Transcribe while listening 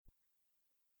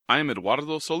I am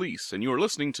Eduardo Solis, and you are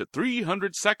listening to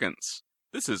 300 Seconds.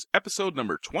 This is episode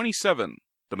number 27,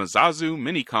 the Mizazu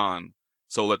Minicon.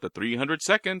 So let the 300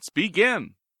 seconds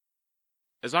begin!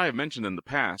 As I have mentioned in the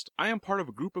past, I am part of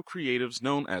a group of creatives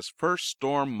known as First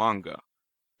Storm Manga.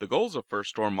 The goals of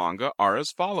First Storm Manga are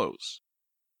as follows.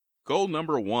 Goal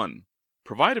number 1.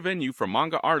 Provide a venue for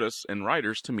manga artists and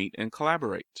writers to meet and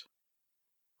collaborate.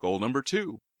 Goal number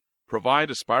 2. Provide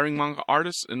aspiring manga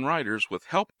artists and writers with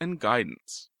help and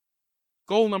guidance.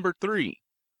 Goal number 3.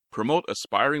 Promote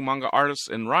aspiring manga artists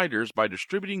and writers by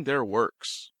distributing their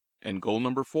works. And goal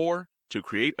number 4. To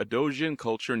create a doujin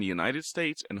culture in the United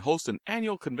States and host an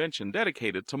annual convention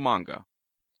dedicated to manga.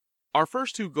 Our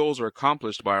first two goals are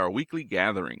accomplished by our weekly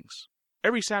gatherings.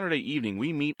 Every Saturday evening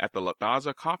we meet at the La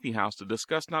Daza Coffee House to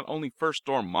discuss not only First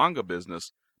Storm manga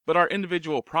business, but our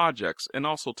individual projects and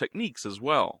also techniques as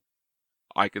well.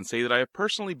 I can say that I have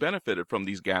personally benefited from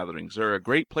these gatherings. They're a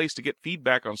great place to get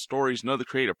feedback on stories and other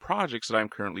creative projects that I'm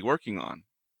currently working on.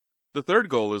 The third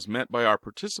goal is met by our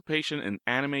participation in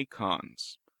anime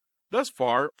cons. Thus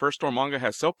far, First Storm Manga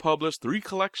has self-published 3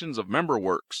 collections of member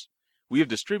works. We have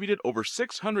distributed over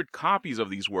 600 copies of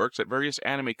these works at various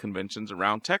anime conventions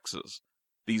around Texas.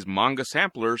 These manga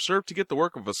samplers serve to get the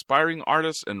work of aspiring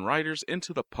artists and writers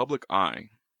into the public eye.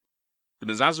 The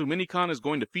Mizazu Minicon is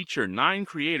going to feature 9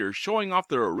 creators showing off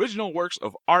their original works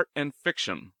of art and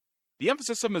fiction. The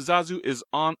emphasis of Mizazu is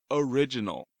on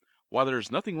original. While there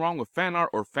is nothing wrong with fan art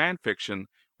or fan fiction,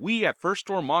 we at First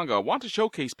Storm Manga want to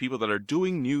showcase people that are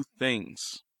doing new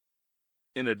things.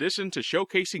 In addition to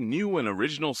showcasing new and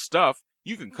original stuff,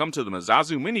 you can come to the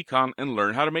Mizazu Minicon and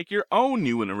learn how to make your own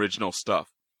new and original stuff.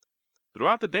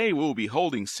 Throughout the day, we will be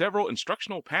holding several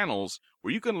instructional panels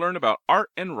where you can learn about art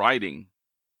and writing.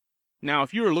 Now,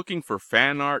 if you are looking for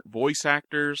fan art, voice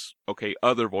actors,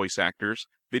 other voice actors,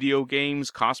 video games,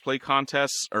 cosplay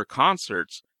contests, or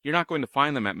concerts, you're not going to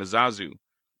find them at Mizazu.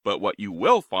 But what you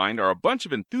will find are a bunch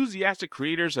of enthusiastic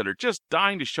creators that are just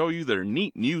dying to show you their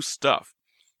neat new stuff.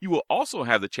 You will also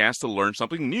have the chance to learn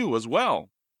something new as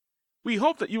well. We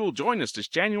hope that you will join us this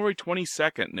January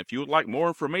 22nd, and if you would like more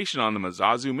information on the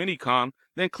Mizazu Minicon,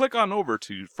 then click on over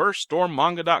to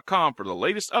firststormmanga.com for the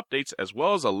latest updates as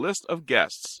well as a list of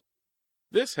guests.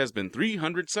 This has been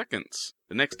 300 Seconds.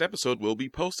 The next episode will be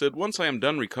posted once I am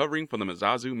done recovering from the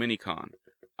Mizazu Minicon.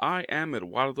 I am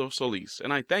Eduardo Solis,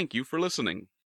 and I thank you for listening.